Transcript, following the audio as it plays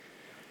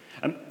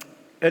Um,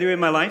 Earlier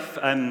in my life,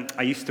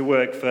 I used to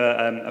work for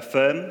a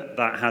firm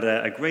that had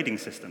a grading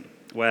system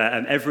where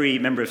every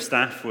member of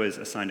staff was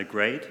assigned a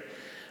grade.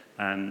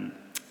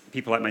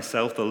 People like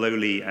myself, the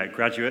lowly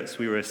graduates,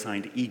 we were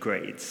assigned E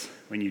grades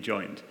when you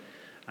joined.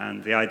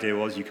 And the idea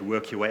was you could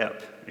work your way up.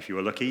 If you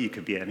were lucky, you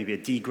could be maybe a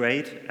D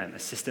grade,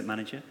 assistant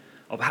manager,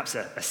 or perhaps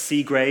a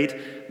C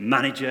grade,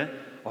 manager,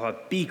 or a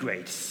B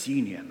grade,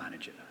 senior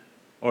manager.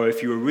 Or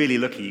if you were really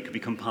lucky, you could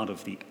become part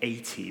of the A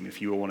team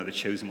if you were one of the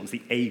chosen ones,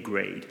 the A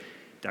grade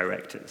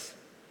directors.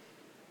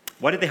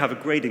 Why did they have a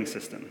grading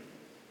system?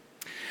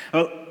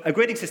 Well, a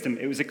grading system,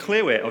 it was a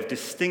clear way of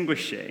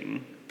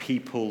distinguishing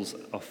people's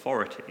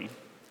authority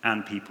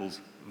and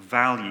people's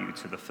value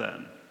to the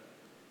firm.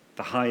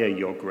 The higher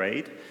your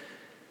grade,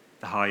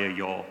 the higher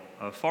your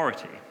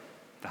authority,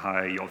 the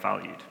higher you're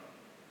valued.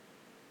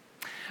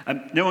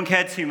 No one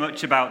cared too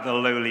much about the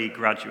lowly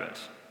graduate,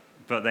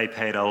 but they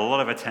paid a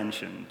lot of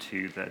attention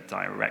to the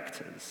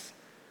directors.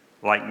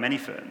 Like many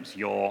firms,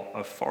 your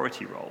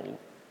authority role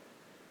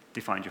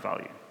defined your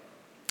value.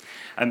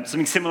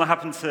 Something similar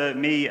happened to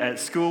me at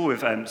school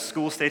with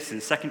school status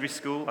in secondary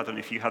school. I don't know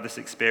if you had this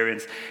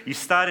experience. You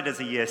started as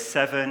a year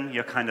 7,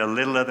 you're kind of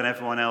littler than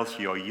everyone else,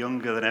 you're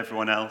younger than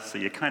everyone else, so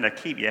you kind of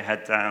keep your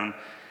head down.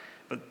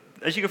 But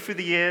as you go through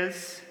the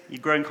years, you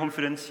grow in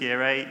confidence,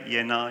 year 8,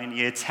 year 9,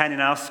 year 10 in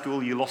our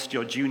school, you lost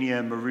your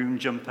junior maroon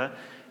jumper,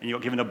 and you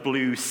got given a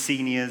blue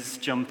seniors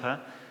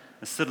jumper,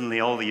 and suddenly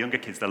all the younger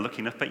kids, they're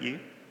looking up at you.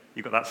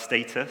 You've got that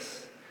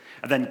status.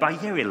 And then by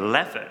year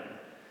 11,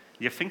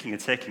 you're thinking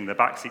of taking the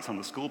back seats on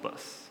the school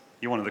bus.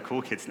 You're one of the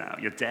cool kids now.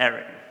 You're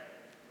daring.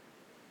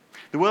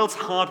 The world's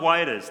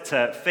hardwired us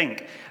to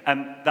think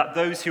that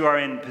those who are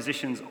in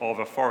positions of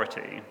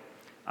authority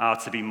are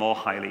to be more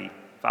highly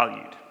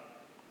valued.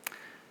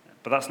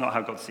 But that's not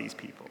how God sees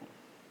people.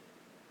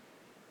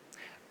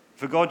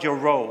 For God, your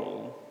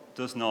role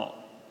does not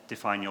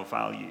define your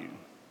value.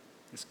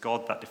 It's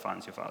God that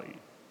defines your value.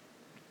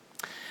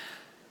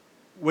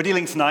 We're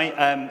dealing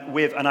tonight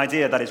with an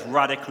idea that is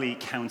radically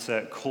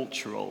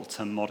counter-cultural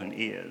to modern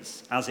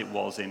ears, as it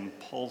was in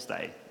Paul's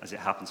day, as it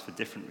happens for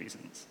different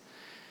reasons.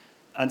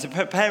 And to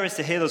prepare us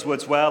to hear those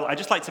words well, I'd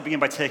just like to begin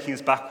by taking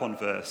us back one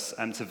verse,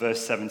 to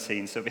verse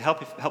 17. So it'd be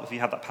help if you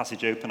have that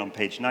passage open on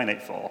page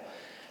 984,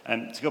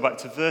 to go back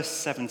to verse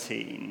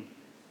 17,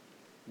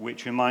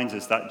 which reminds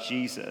us that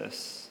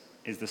Jesus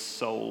is the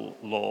sole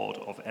Lord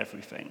of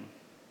everything.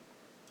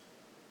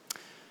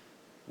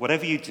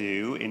 Whatever you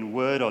do, in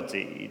word or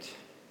deed,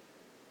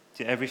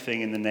 do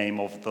everything in the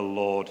name of the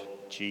Lord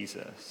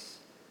Jesus,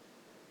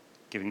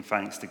 giving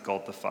thanks to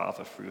God the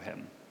Father through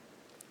him.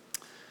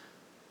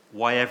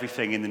 Why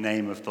everything in the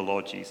name of the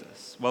Lord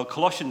Jesus? Well,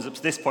 Colossians, up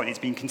to this point, it's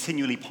been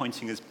continually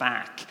pointing us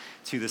back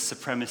to the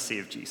supremacy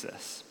of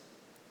Jesus.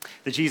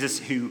 The Jesus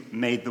who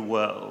made the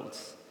world,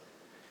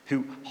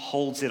 who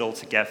holds it all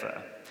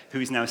together,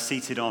 who is now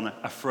seated on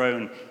a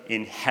throne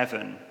in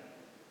heaven.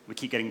 We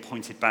keep getting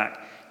pointed back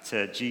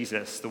to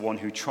Jesus, the one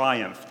who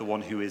triumphed, the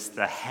one who is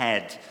the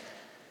head,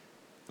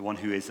 the one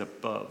who is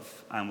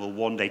above, and will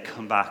one day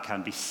come back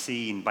and be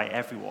seen by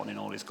everyone in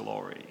all his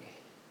glory.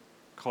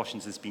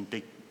 Colossians has been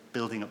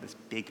building up this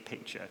big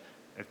picture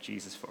of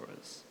Jesus for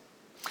us.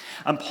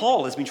 And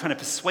Paul has been trying to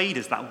persuade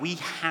us that we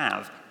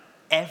have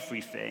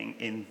everything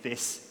in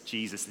this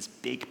Jesus, this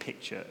big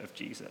picture of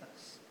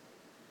Jesus.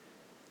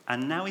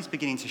 And now he's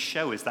beginning to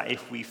show us that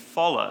if we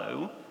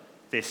follow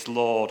this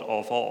Lord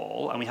of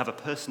all, and we have a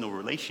personal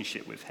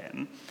relationship with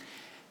him,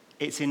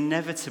 it's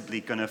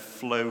inevitably going to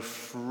flow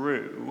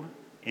through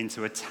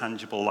into a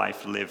tangible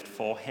life lived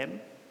for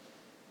him,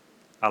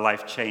 a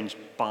life changed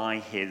by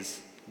his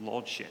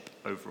lordship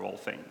over all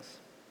things.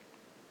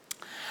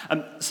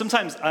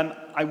 Sometimes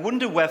I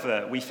wonder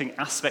whether we think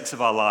aspects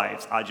of our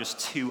lives are just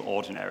too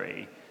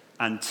ordinary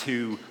and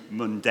too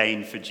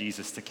mundane for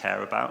Jesus to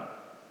care about.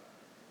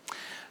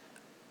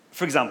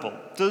 For example,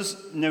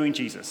 does knowing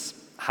Jesus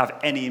have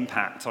any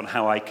impact on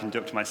how I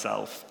conduct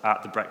myself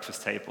at the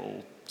breakfast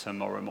table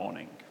tomorrow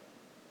morning?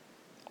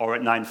 Or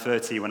at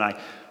 9:30 when I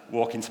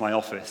walk into my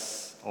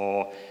office,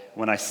 or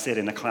when I sit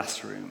in a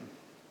classroom?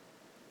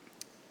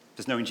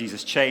 Does knowing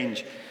Jesus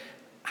change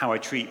how I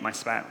treat my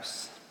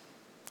spouse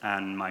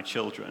and my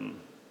children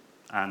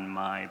and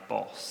my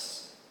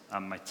boss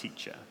and my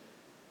teacher?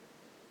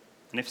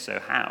 And if so,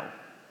 how?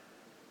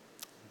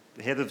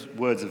 Hear the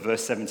words of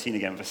verse 17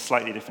 again with a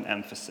slightly different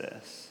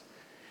emphasis.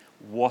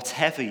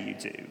 Whatever you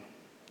do,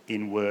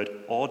 in word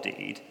or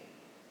deed,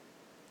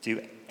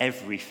 do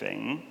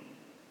everything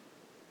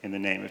in the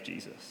name of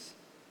Jesus,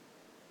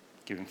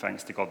 giving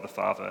thanks to God the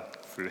Father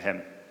through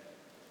him.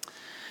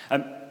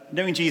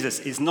 Knowing Jesus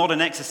is not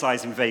an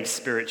exercise in vague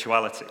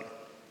spirituality.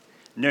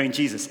 Knowing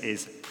Jesus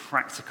is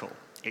practical.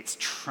 It's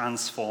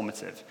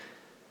transformative.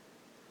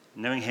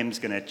 Knowing him is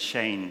going to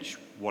change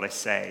what I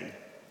say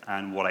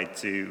and what I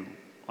do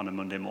on a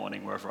Monday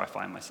morning, wherever I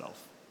find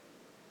myself.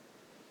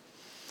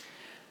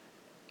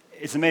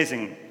 It's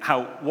amazing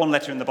how one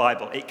letter in the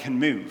Bible, it can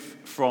move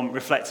from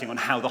reflecting on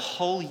how the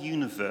whole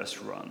universe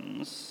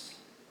runs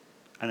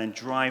and then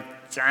drive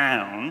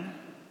down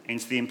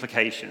into the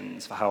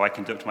implications for how I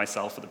conduct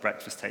myself at the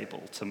breakfast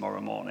table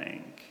tomorrow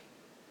morning.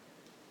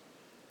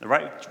 A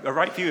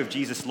right view of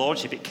Jesus'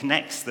 lordship, it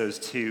connects those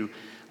two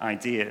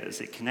ideas.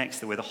 It connects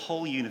the way the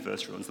whole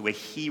universe runs, the way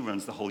he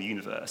runs the whole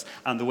universe,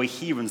 and the way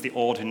he runs the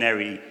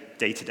ordinary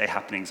day-to-day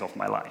happenings of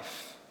my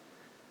life.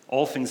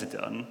 All things are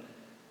done,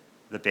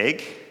 the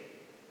big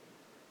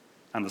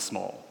and the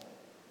small,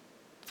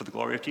 for the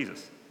glory of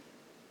Jesus.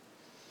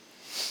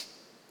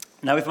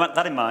 Now, with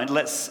that in mind,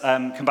 let's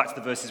come back to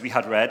the verses we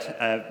had read,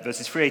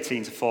 verses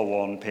 318 to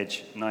 4:1,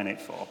 page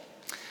 984.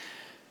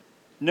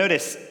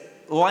 Notice,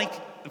 like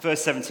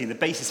verse 17, the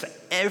basis for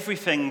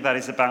everything that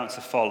is about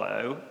to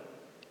follow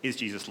is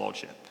Jesus'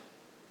 lordship.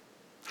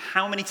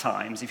 How many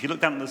times, if you look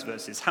down at those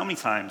verses, how many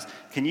times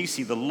can you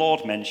see the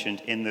Lord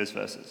mentioned in those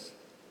verses?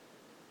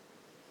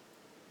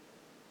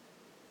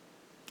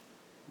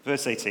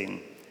 Verse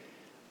 18,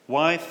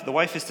 the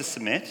wife is to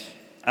submit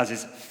as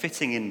is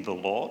fitting in the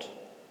Lord.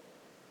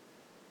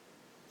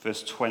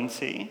 Verse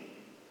 20,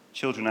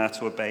 children are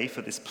to obey,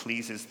 for this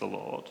pleases the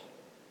Lord.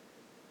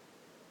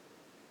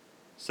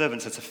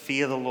 Servants are to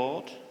fear the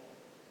Lord.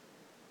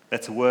 They're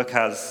to work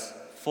as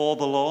for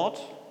the Lord.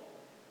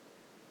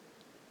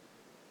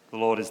 The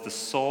Lord is the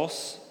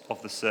source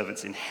of the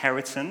servant's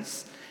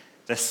inheritance.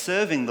 They're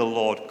serving the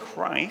Lord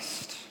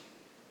Christ.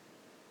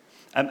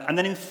 And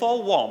then in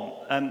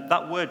 4:1,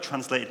 that word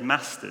translated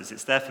masters,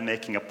 it's there for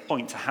making a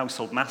point to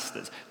household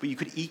masters, but you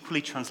could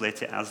equally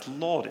translate it as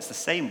Lord. It's the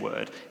same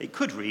word. It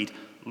could read,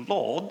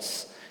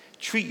 Lords,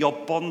 treat your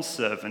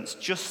bondservants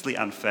justly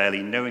and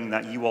fairly, knowing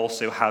that you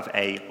also have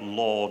a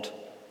Lord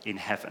in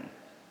heaven.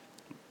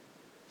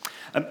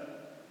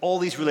 All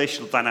these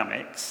relational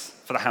dynamics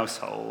for the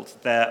household,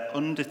 they're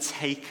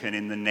undertaken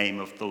in the name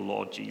of the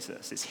Lord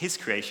Jesus. It's his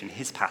creation,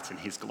 his pattern,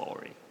 his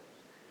glory.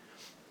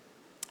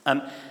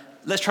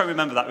 Let's try and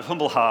remember that with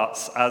humble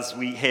hearts as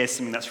we hear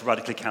something that's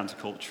radically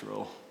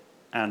countercultural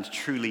and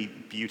truly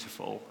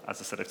beautiful as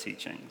a set of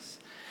teachings.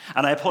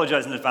 And I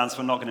apologize in advance,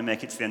 we're not going to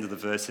make it to the end of the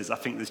verses. I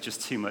think there's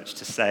just too much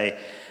to say.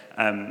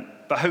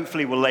 But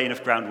hopefully we'll lay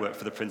enough groundwork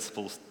for the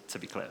principles to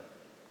be clear.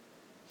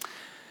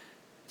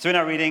 So in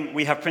our reading,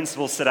 we have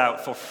principles set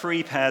out for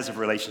 3 pairs of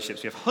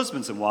relationships. We have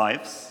husbands and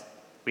wives,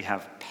 we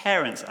have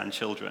parents and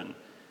children,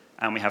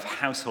 and we have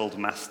household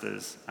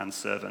masters and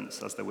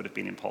servants, as there would have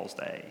been in Paul's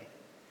day.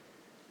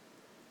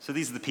 So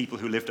these are the people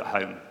who lived at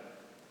home,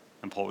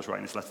 and Paul was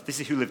writing this letter. This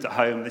is who lived at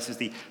home. This is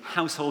the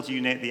household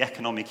unit, the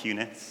economic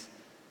unit.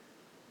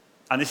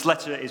 And this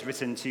letter is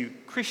written to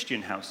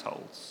Christian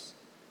households.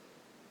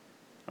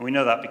 And we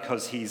know that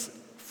because he's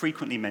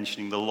frequently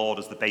mentioning the Lord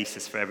as the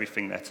basis for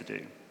everything they're to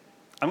do.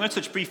 I'm going to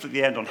touch briefly at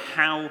the end on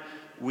how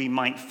we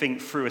might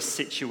think through a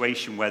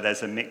situation where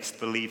there's a mixed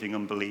believing,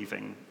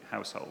 unbelieving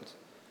household.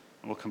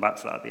 And we'll come back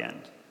to that at the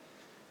end.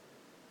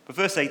 But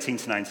verse 18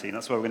 to 19,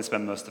 that's where we're going to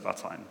spend most of our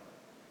time.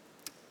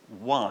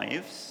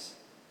 Wives,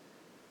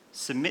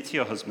 submit to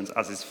your husbands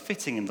as is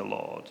fitting in the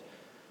Lord.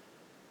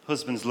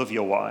 Husbands, love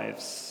your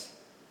wives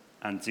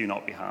and do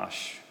not be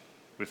harsh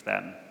with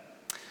them.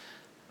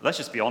 Let's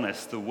just be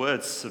honest, the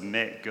word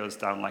submit goes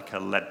down like a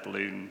lead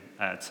balloon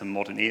to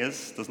modern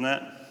ears, doesn't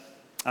it?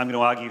 I'm going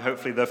to argue,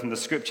 hopefully though from the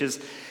scriptures,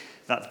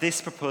 that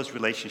this proposed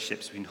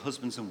relationship between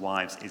husbands and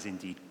wives is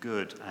indeed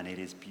good and it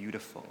is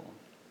beautiful.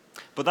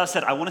 But that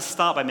said, I want to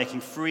start by making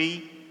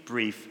 3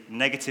 brief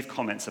negative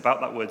comments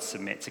about that word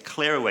submit to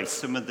clear away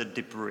some of the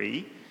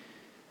debris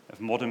of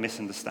modern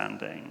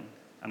misunderstanding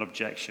and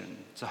objection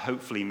to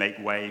hopefully make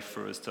way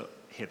for us to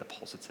hear the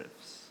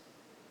positives.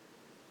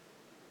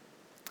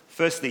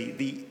 Firstly,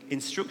 the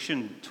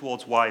instruction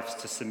towards wives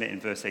to submit in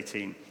verse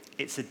 18,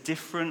 it's a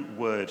different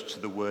word to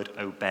the word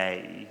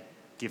obey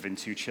given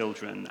to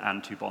children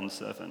and to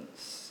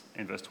bondservants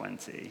in verse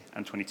 20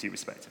 and 22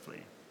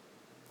 respectively.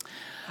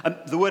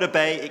 The word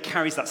obey, it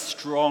carries that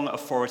strong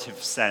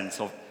authoritative sense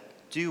of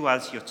do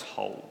as you're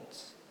told.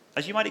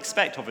 As you might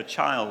expect of a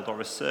child or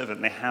a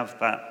servant, they have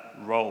that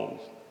role.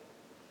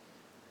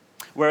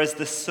 Whereas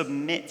the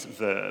submit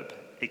verb,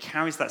 it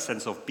carries that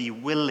sense of be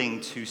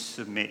willing to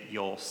submit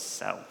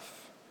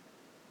yourself.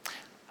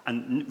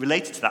 And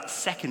related to that,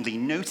 secondly,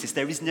 notice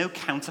there is no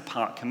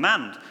counterpart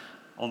command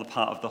on the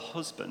part of the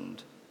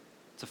husband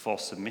to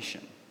force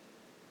submission.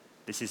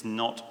 This is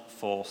not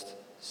forced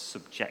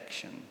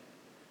subjection.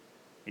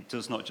 It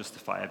does not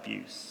justify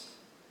abuse.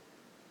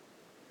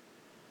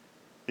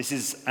 This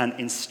is an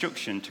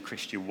instruction to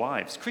Christian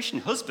wives. Christian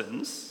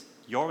husbands,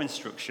 your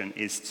instruction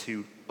is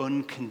to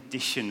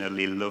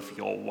unconditionally love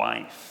your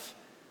wife.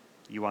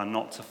 You are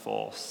not to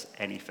force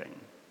anything.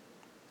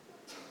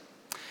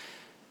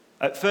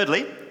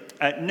 Thirdly,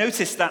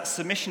 notice that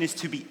submission is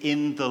to be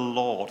in the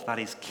Lord. That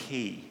is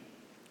key.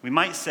 We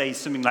might say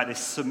something like this: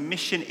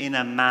 submission in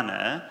a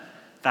manner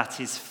that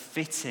is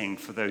fitting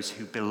for those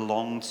who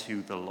belong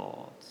to the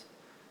Lord,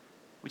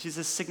 which is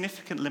a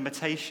significant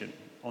limitation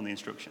on the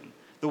instruction.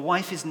 The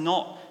wife is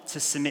not to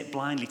submit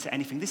blindly to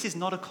anything. This is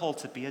not a call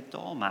to be a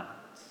doormat.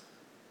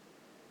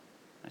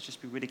 Let's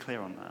just be really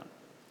clear on that.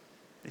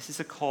 This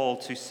is a call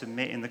to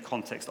submit in the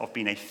context of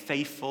being a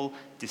faithful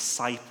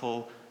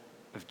disciple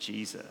of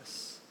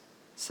Jesus.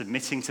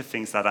 submitting to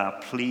things that are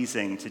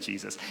pleasing to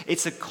Jesus.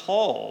 It's a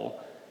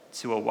call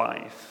to a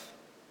wife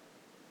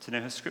to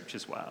know her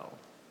scriptures well,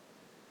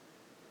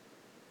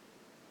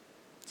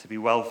 to be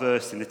well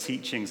versed in the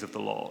teachings of the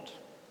Lord,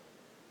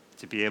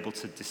 to be able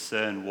to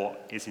discern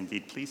what is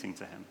indeed pleasing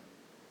to him.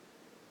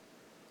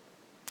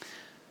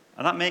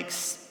 And that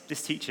makes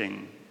this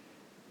teaching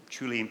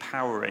truly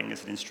empowering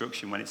as an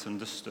instruction when it's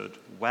understood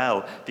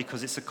well,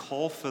 because it's a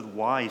call for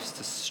wives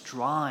to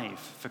strive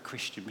for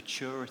Christian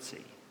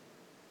maturity.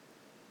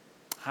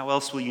 How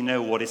else will you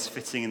know what is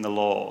fitting in the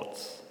Lord?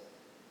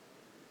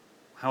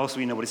 How else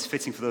will you know what is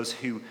fitting for those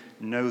who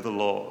know the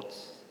Lord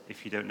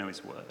if you don't know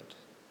his word?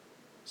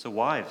 So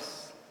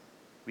wives,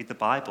 read the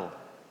Bible,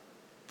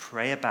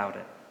 pray about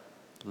it,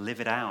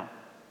 live it out.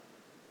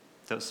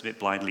 Don't submit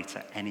blindly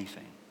to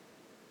anything.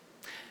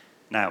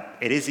 Now,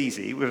 it is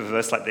easy with a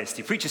verse like this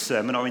to preach a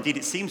sermon, or indeed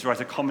it seems to write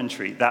a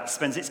commentary that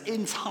spends its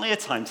entire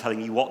time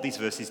telling you what these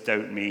verses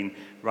don't mean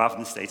rather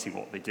than stating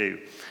what they do.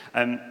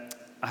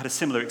 I had a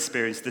similar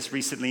experience this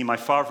recently. My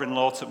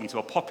father-in-law took me to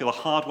a popular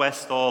hardware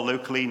store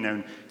locally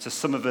known to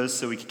some of us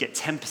so we could get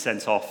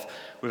 10% off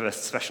with a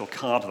special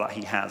card that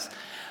he has.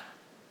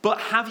 But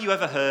have you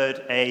ever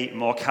heard a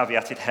more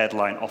caveated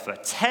headline offer?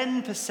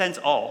 10%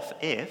 off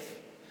if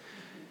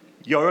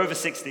you're over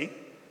 60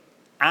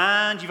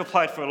 and you've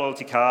applied for a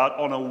loyalty card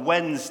on a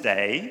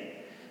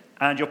Wednesday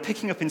and you're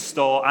picking up in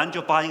store and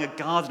you're buying a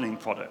gardening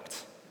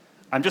product.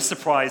 I'm just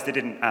surprised they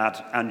didn't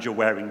add, and you're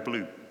wearing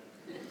blue.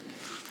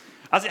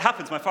 As it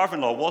happens, my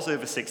father-in-law was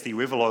over 60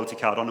 with a loyalty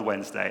card on a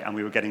Wednesday, and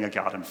we were getting a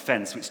garden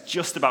fence, which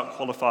just about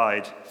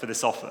qualified for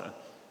this offer.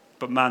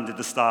 But man, did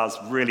the stars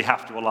really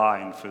have to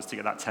align for us to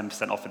get that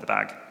 10% off in the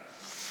bag.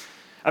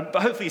 But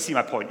hopefully you see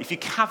my point. If you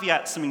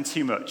caveat something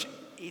too much,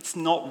 it's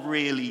not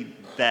really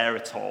there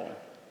at all.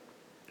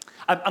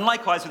 And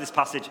likewise with this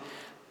passage,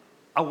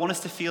 I want us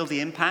to feel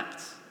the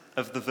impact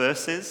of the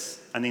verses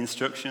and the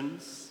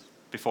instructions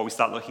before we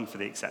start looking for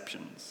the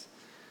exceptions.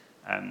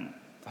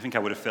 I think I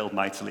would have failed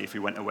mightily if we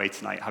went away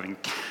tonight having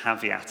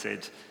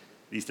caveated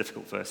these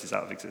difficult verses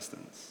out of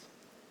existence.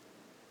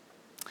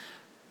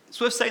 It's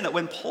worth saying that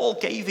when Paul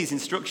gave these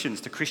instructions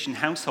to Christian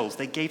households,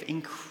 they gave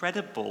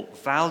incredible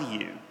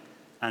value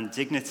and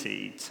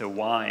dignity to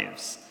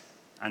wives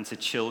and to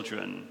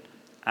children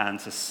and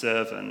to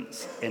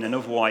servants in an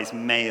otherwise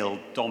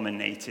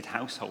male-dominated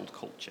household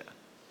culture,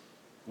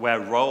 where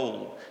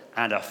role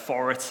and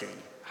authority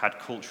had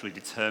culturally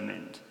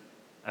determined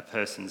a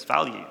person's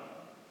value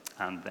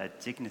and their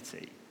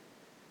dignity.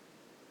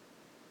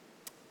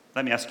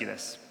 Let me ask you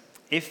this.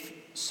 If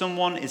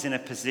someone is in a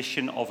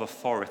position of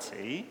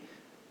authority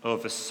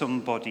over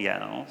somebody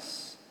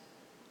else,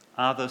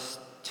 are those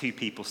two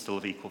people still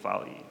of equal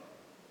value?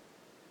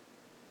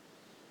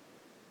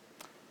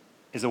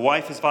 Is a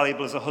wife as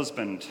valuable as a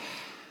husband?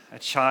 A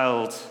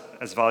child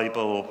as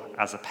valuable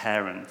as a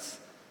parent?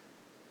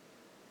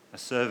 A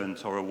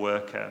servant or a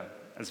worker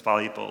as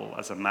valuable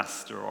as a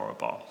master or a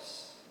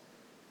boss?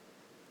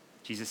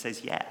 Jesus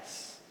says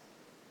yes.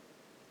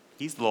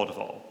 He's the Lord of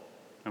all.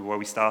 Remember where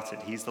we started.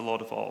 He's the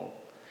Lord of all.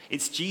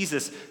 It's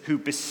Jesus who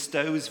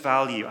bestows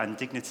value and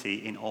dignity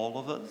in all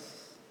of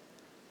us.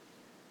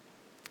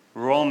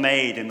 We're all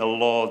made in the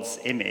Lord's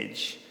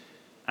image.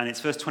 And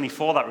it's verse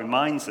 24 that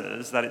reminds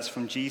us that it's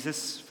from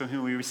Jesus from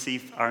whom we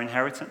receive our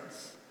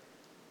inheritance.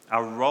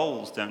 Our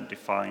roles don't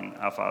define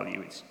our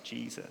value. It's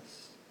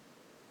Jesus.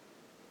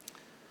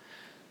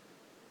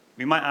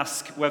 We might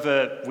ask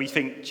whether we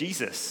think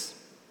Jesus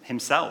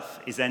himself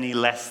is any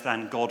less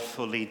than God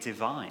fully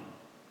divine.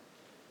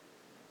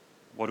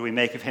 What do we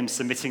make of him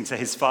submitting to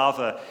his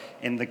Father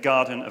in the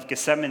Garden of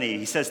Gethsemane?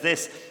 He says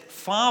this,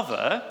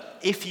 "Father,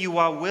 if you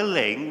are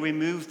willing,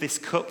 remove this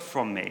cup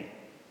from me.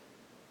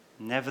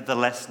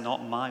 Nevertheless,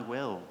 not my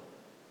will,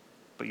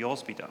 but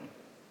yours be done."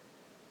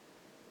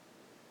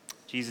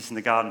 Jesus in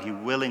the garden, he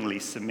willingly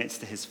submits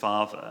to his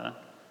Father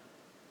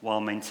while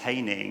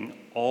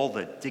maintaining all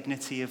the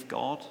dignity of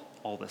God,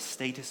 all the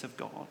status of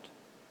God.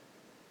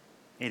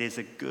 It is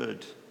a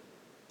good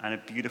and a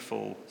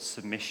beautiful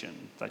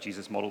submission that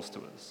Jesus models to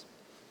us.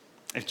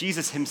 If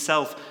Jesus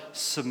himself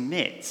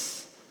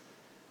submits,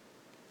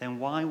 then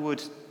why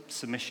would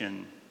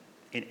submission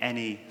in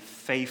any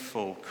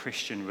faithful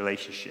Christian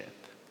relationship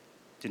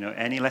denote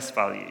any less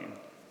value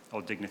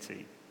or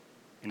dignity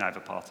in either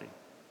party?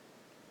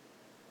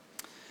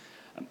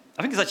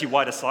 I think it's actually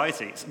wider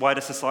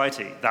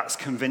society that's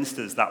convinced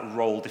us that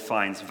role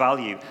defines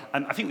value.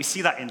 And I think we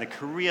see that in the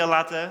career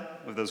ladder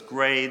with those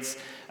grades,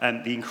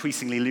 the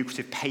increasingly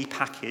lucrative pay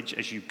package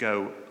as you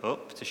go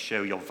up to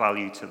show your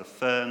value to the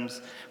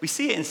firms. We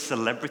see it in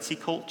celebrity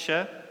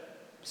culture,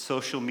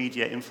 social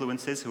media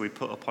influencers who we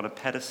put up on a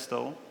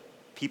pedestal,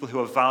 people who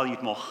are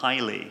valued more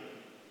highly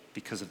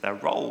because of their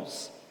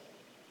roles.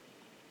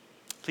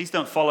 Please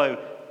don't follow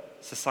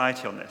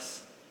society on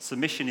this.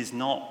 Submission is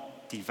not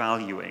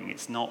devaluing,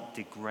 it's not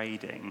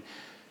degrading,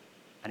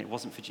 and it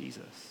wasn't for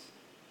Jesus.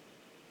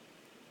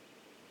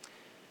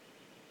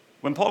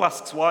 When Paul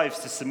asks wives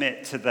to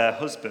submit to their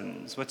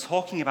husbands, we're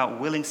talking about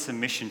willing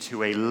submission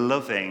to a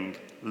loving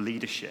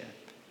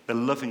leadership, the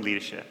loving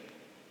leadership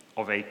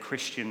of a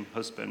Christian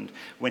husband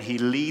when he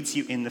leads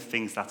you in the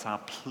things that are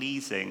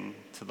pleasing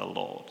to the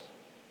Lord.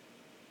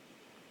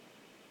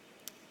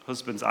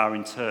 Husbands are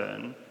in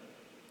turn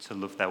to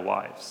love their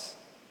wives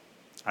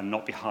and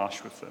not be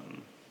harsh with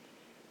them.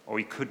 Or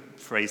we could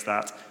phrase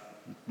that,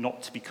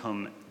 not to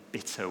become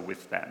bitter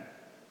with them.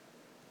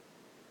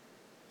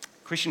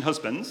 Christian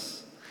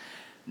husbands,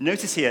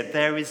 notice here,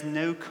 there is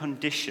no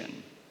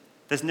condition.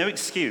 There's no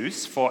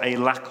excuse for a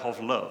lack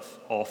of love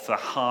or for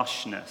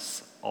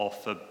harshness or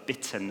for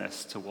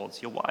bitterness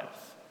towards your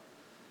wife.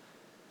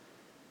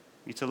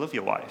 You're to love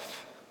your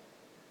wife.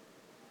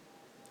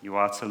 You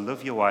are to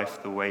love your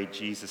wife the way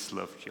Jesus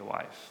loved your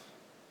wife.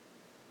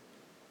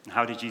 And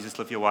how did Jesus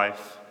love your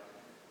wife?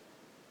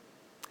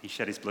 He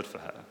shed his blood for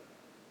her.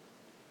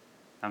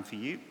 And for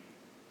you?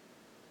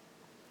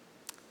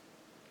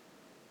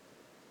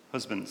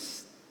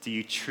 Husbands, do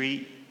you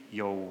treat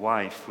your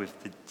wife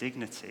with the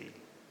dignity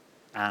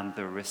and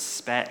the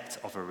respect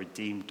of a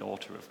redeemed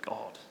daughter of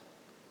God?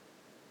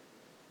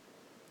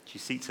 Do you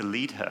seek to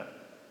lead her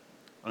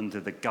under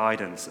the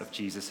guidance of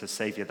Jesus, her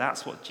Savior?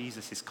 That's what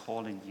Jesus is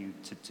calling you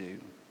to do.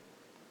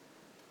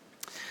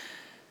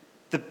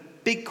 The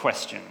big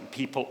question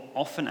people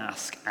often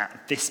ask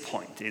at this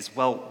point is,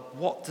 well,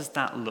 what does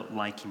that look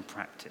like in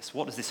practice?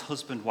 What does this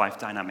husband-wife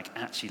dynamic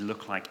actually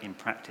look like in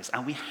practice?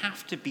 And we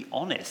have to be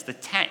honest, the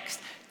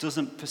text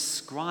doesn't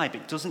prescribe,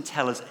 it doesn't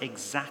tell us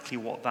exactly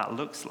what that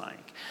looks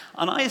like.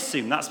 And I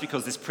assume that's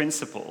because this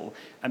principle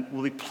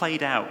will be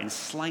played out in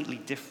slightly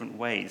different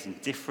ways in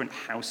different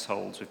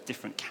households with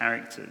different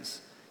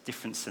characters,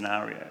 different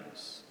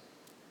scenarios.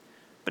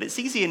 But it's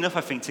easy enough,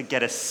 I think, to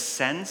get a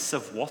sense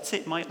of what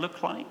it might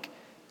look like,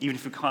 even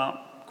if we can't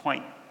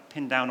quite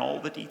pin down all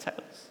the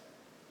details.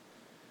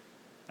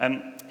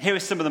 Here are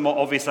some of the more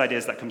obvious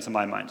ideas that come to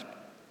my mind.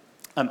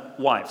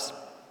 Wives,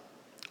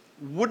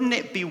 wouldn't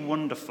it be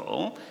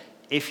wonderful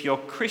if your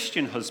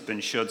Christian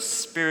husband showed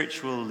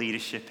spiritual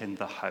leadership in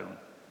the home?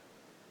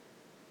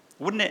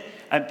 Wouldn't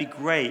it be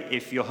great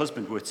if your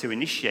husband were to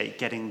initiate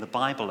getting the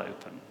Bible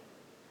open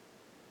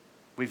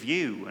with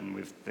you and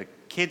with the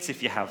kids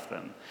if you have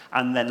them,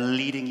 and then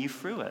leading you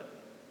through it?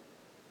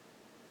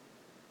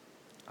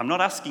 I'm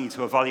not asking you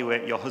to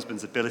evaluate your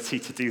husband's ability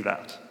to do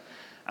that.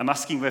 I'm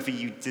asking whether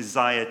you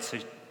desire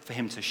for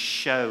him to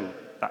show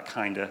that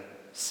kind of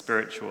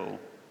spiritual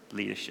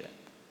leadership.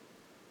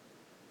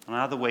 And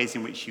are there ways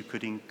in which you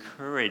could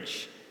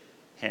encourage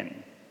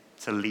him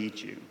to lead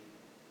you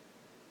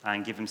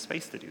and give him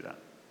space to do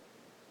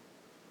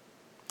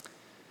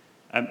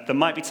that? There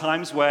might be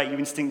times where you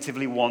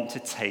instinctively want to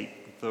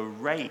take the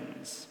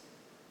reins.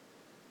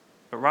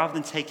 But rather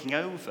than taking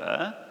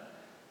over,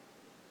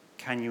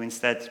 can you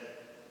instead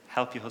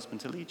help your husband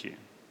to lead you?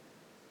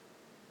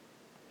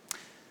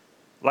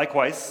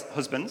 Likewise,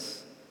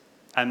 husbands,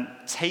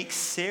 take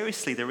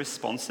seriously the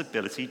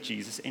responsibility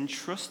Jesus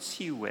entrusts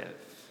you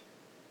with.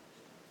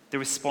 The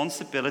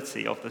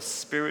responsibility of the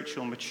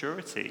spiritual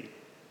maturity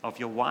of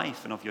your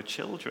wife and of your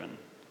children.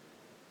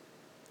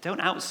 Don't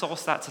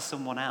outsource that to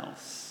someone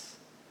else.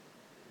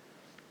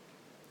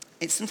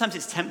 Sometimes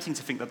it's tempting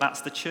to think that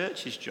that's the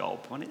church's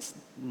job, when it's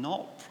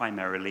not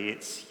primarily,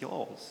 it's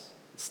yours.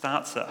 It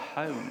starts at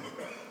home.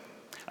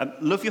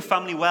 Love your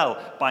family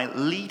well by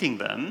leading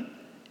them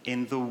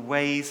in the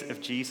ways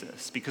of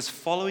Jesus, because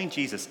following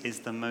Jesus is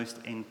the most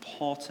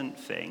important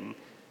thing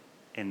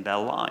in their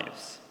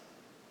lives.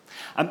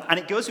 And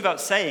it goes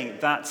without saying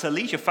that to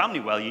lead your family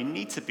well, you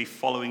need to be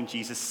following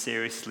Jesus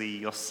seriously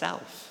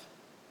yourself.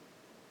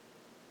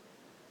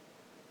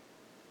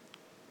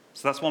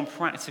 So that's one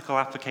practical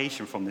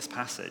application from this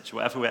passage,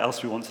 whatever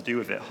else we want to do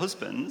with it.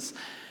 Husbands,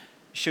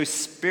 show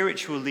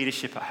spiritual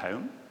leadership at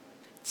home.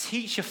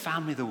 Teach your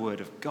family the word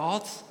of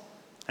God,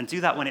 and do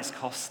that when it's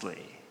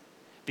costly,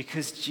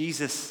 because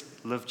Jesus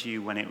loved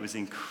you when it was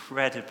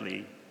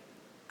incredibly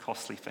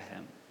costly for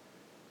him.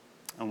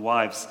 And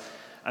wives,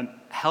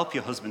 help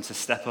your husband to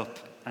step up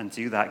and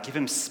do that. Give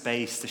him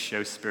space to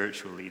show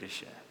spiritual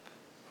leadership.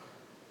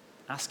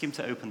 Ask him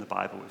to open the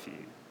Bible with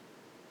you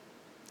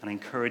and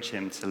encourage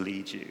him to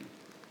lead you.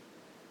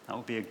 That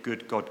will be a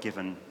good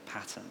God-given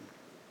pattern.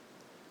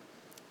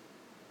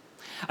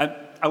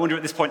 I wonder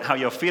at this point how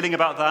you're feeling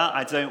about that.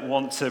 I don't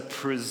want to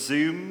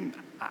presume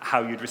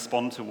how you'd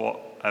respond to what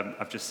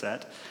I've just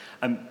said.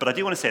 But I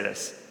do want to say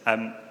this.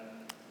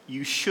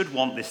 You should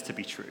want this to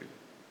be true.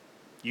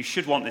 You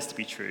should want this to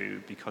be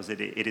true because it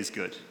is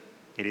good.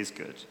 It is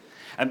good.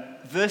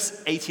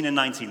 Verse 18 and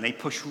 19, they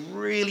push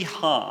really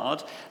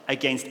hard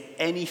against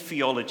any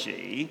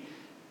theology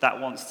that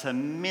wants to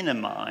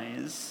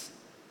minimize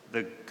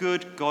the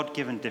good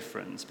God-given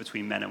difference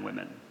between men and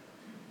women,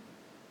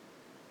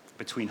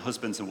 between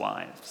husbands and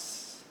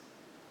wives.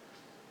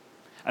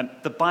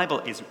 The Bible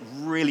is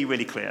really,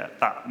 really clear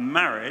that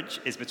marriage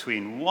is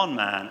between one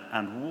man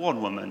and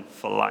one woman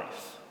for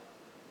life.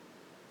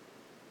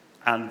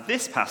 And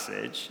this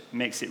passage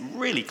makes it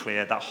really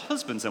clear that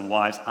husbands and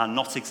wives are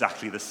not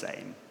exactly the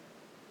same.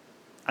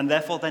 And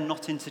therefore, they're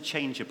not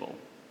interchangeable.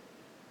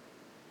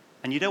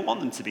 And you don't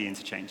want them to be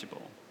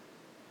interchangeable.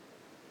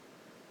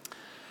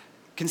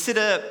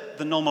 Consider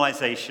the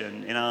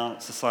normalization in our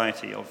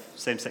society of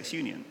same-sex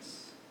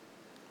unions,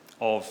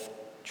 of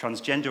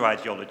transgender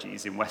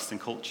ideologies in Western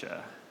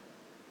culture,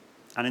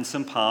 and in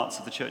some parts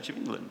of the Church of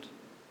England.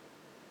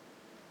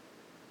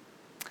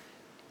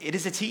 It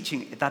is a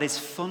teaching that is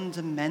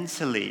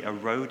fundamentally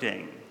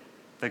eroding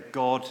the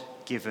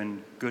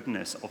God-given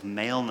goodness of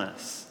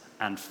maleness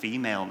and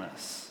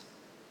femaleness,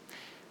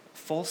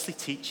 falsely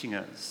teaching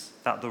us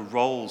that the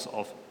roles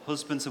of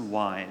husbands and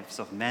wives,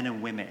 of men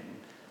and women,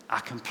 are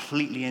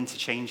completely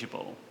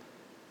interchangeable,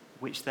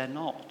 which they're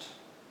not.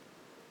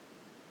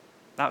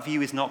 That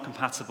view is not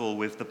compatible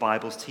with the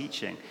Bible's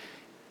teaching.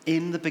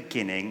 In the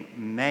beginning,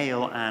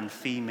 male and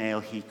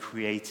female, he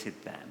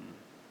created them.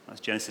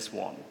 That's Genesis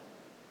 1,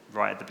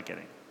 right at the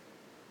beginning.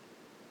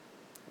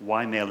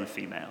 Why male and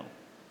female?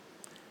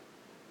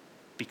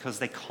 Because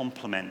they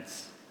complement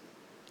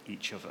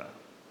each other.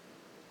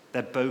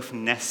 They're both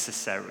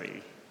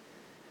necessary.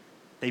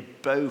 They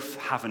both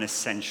have an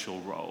essential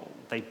role.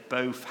 They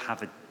both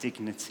have a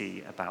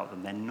dignity about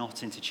them. They're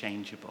not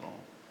interchangeable.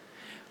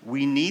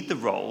 We need the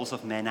roles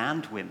of men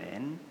and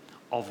women,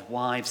 of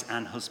wives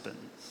and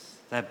husbands.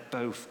 They're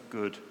both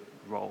good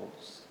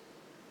roles.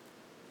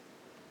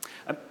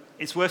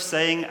 It's worth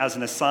saying, as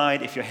an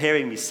aside, if you're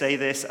hearing me say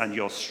this and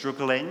you're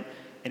struggling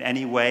in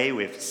any way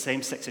with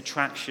same-sex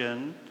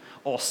attraction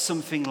or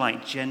something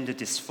like gender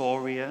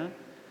dysphoria,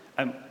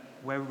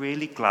 we're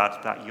really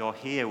glad that you're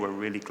here. We're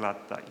really glad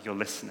that you're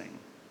listening.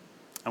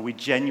 And we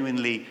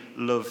genuinely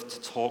love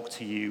to talk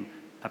to you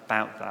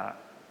about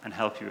that and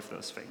help you with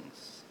those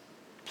things.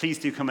 Please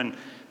do come and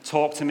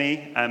talk to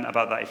me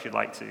about that if you'd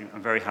like to.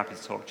 I'm very happy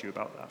to talk to you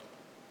about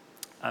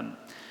that.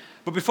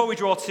 But before we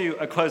draw to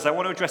a close, I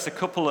want to address a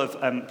couple of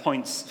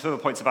further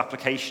points of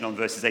application on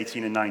verses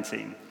 18 and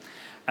 19.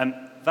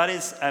 That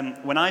is,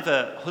 when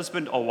either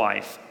husband or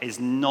wife is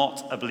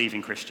not a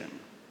believing Christian.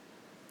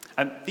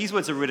 These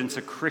words are written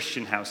to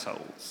Christian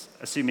households,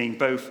 assuming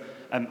both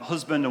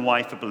husband and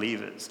wife are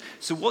believers.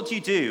 So what do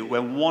you do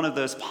when one of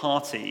those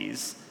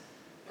parties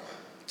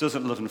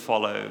doesn't love and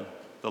follow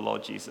the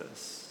Lord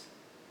Jesus?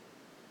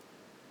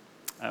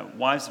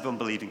 Wives of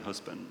unbelieving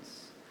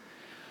husbands.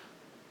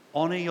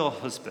 Honor your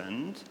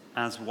husband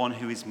as one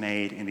who is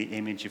made in the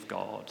image of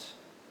God,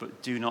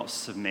 but do not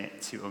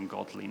submit to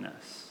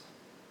ungodliness.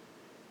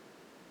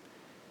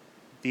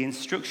 The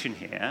instruction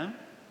here,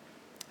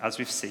 as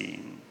we've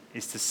seen,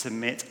 is to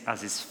submit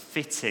as is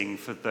fitting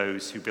for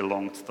those who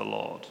belong to the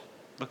Lord.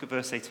 Look at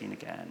verse 18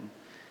 again.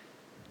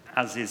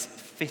 As is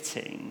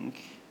fitting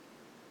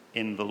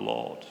in the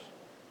Lord.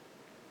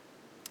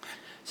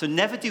 So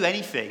never do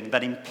anything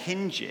that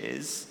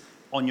impinges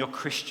on your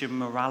Christian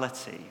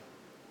morality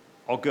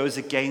or goes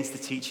against the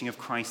teaching of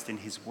Christ in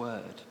his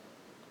word.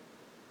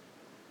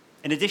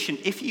 In addition,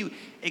 if you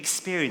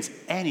experience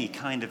any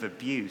kind of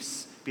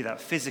abuse, be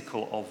that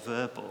physical or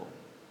verbal,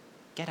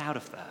 get out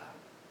of there.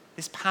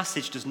 This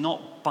passage does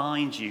not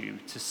bind you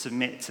to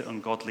submit to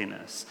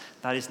ungodliness.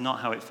 That is not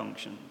how it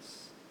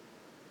functions.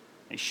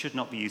 It should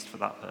not be used for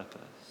that purpose.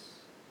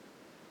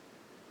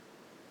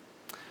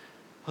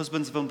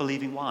 Husbands of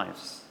unbelieving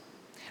wives.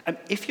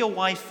 If your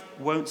wife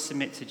won't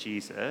submit to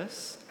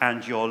Jesus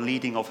and you're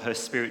leading of her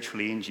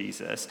spiritually in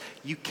Jesus,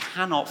 you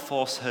cannot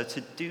force her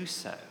to do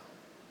so.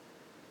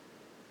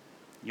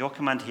 Your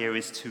command here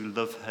is to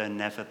love her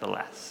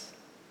nevertheless.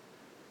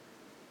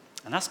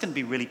 And that's going to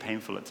be really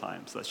painful at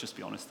times. Let's just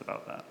be honest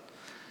about that.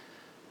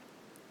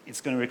 It's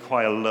going to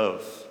require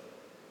love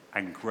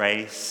and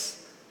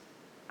grace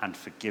and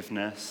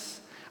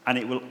forgiveness. And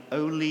it will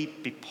only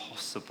be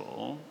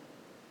possible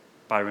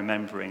by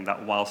remembering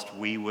that whilst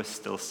we were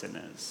still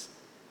sinners,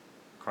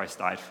 Christ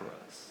died for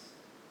us.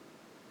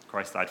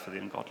 Christ died for the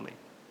ungodly.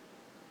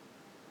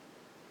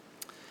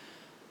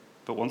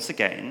 But once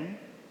again,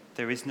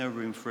 there is no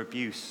room for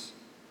abuse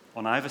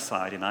on either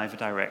side, in either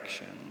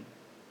direction,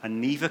 and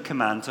neither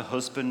command to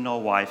husband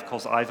nor wife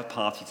cause either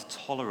party to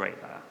tolerate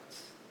that.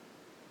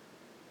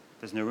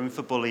 There's no room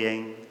for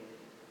bullying,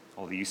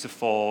 or the use of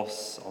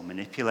force, or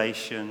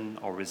manipulation,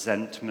 or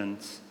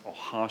resentment, or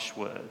harsh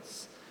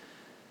words.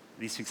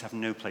 These things have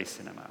no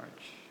place in a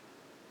marriage.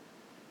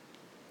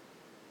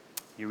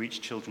 You're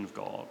each children of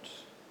God,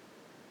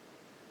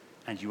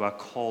 and you are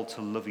called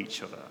to love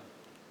each other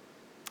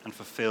and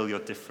fulfill your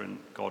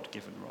different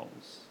God-given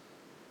roles.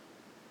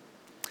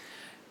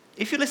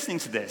 If you're listening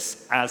to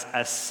this as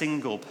a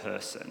single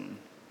person,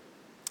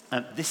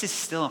 this is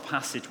still a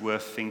passage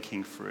worth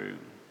thinking through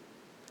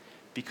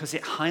because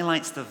it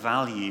highlights the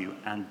value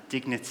and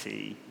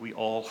dignity we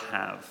all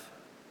have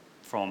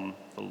from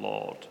the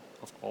Lord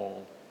of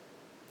all.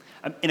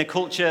 In a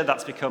culture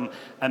that's become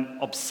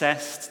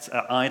obsessed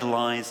to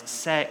idolize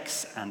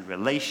sex and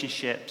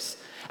relationships,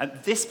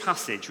 this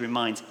passage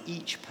reminds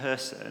each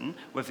person,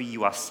 whether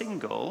you are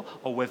single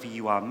or whether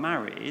you are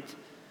married,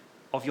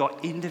 of your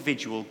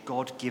individual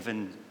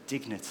God-given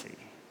dignity.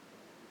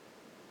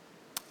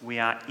 We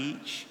are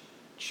each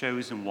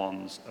chosen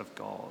ones of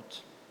God,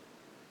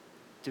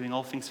 doing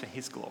all things for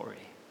his glory.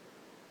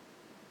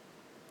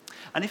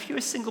 And if you're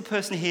a single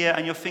person here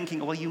and you're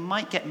thinking, well, you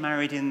might get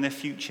married in the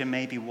future,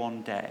 maybe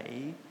one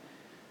day,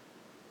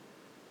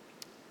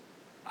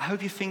 I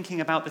hope you're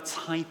thinking about the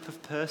type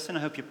of person.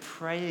 I hope you're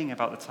praying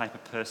about the type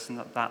of person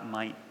that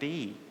might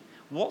be.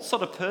 What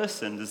sort of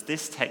person does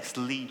this text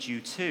lead you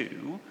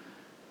to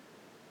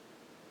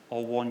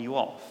or warn you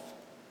off?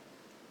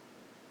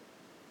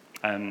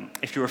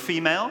 If you're a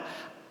female,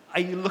 are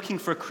you looking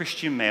for a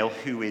Christian male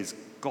who is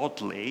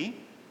godly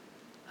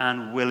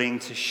and willing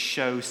to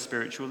show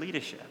spiritual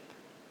leadership?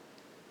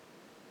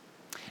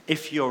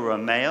 If you're a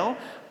male,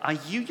 are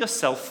you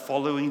yourself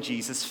following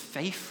Jesus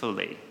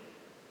faithfully?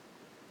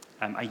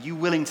 Are you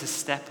willing to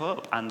step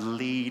up and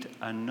lead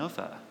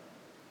another?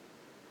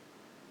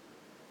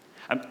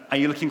 Are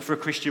you looking for a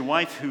Christian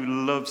wife who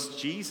loves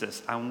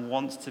Jesus and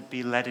wants to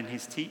be led in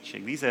his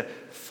teaching? These are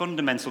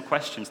fundamental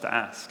questions to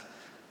ask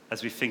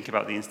as we think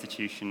about the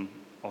institution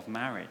of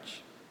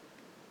marriage.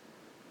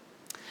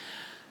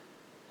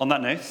 On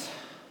that note,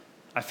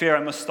 I fear I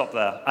must stop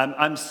there.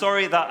 I'm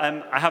sorry that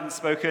I haven't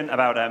spoken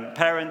about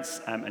parents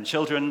and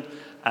children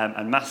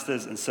and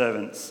masters and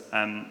servants.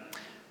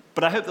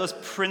 But I hope those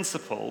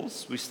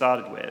principles we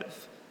started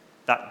with,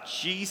 that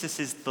Jesus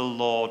is the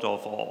Lord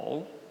of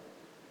all,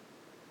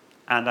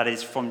 and that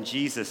is from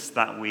Jesus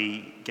that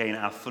we gain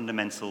our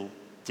fundamental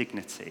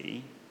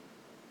dignity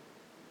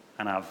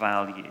and our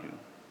value.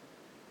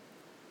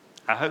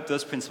 I hope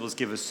those principles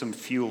give us some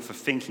fuel for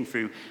thinking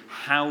through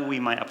how we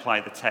might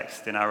apply the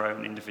text in our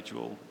own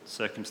individual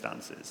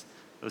circumstances,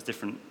 those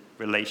different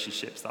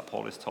relationships that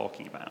Paul is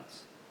talking about.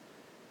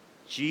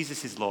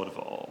 Jesus is Lord of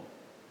all.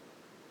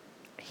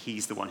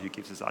 He's the one who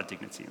gives us our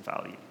dignity and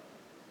value,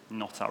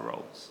 not our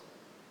roles.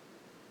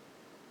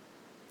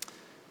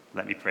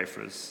 Let me pray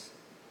for us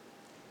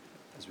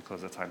as we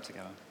close our time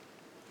together.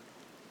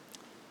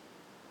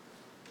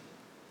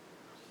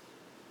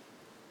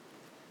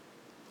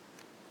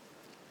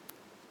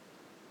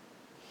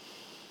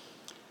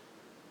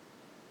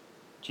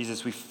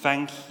 Jesus, we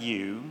thank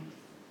you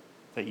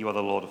that you are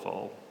the Lord of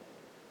all.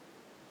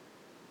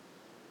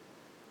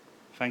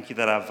 Thank you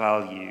that our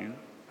value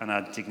and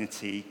our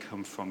dignity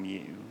come from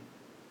you,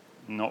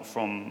 not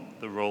from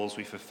the roles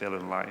we fulfill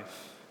in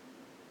life.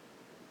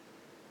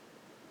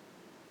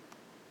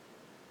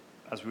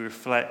 As we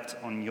reflect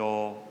on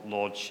your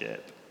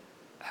lordship,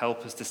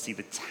 help us to see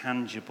the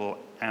tangible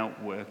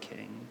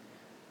outworking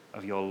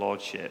of your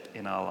lordship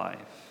in our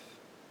life,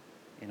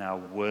 in our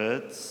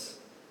words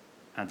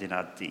and in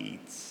our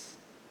deeds.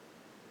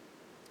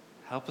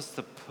 Help us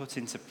to put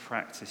into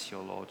practice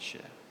your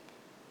lordship.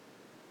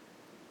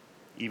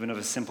 Even of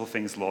the simple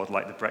things, Lord,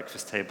 like the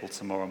breakfast table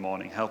tomorrow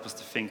morning. Help us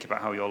to think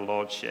about how your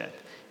lordship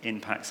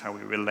impacts how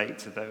we relate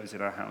to those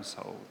in our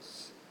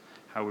households,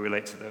 how we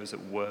relate to those at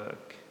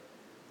work,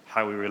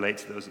 how we relate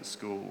to those at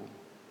school.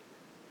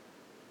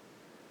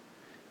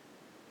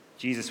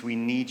 Jesus, we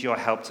need your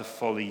help to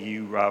follow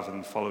you rather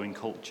than following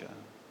culture.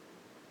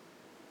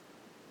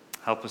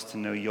 Help us to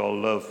know your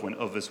love when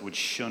others would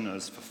shun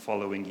us for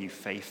following you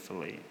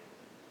faithfully.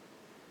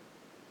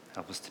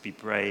 Help us to be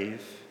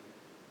brave.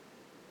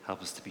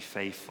 Help us to be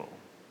faithful.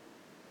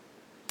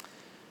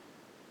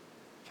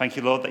 Thank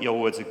you, Lord, that your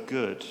words are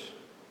good,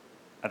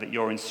 and that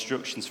your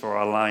instructions for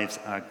our lives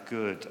are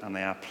good and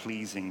they are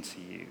pleasing to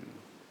you.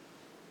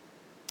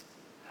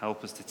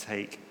 Help us to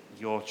take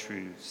your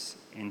truths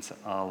into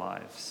our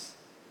lives.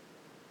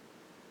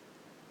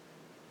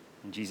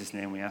 In Jesus'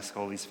 name we ask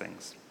all these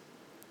things.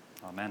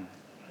 Amen.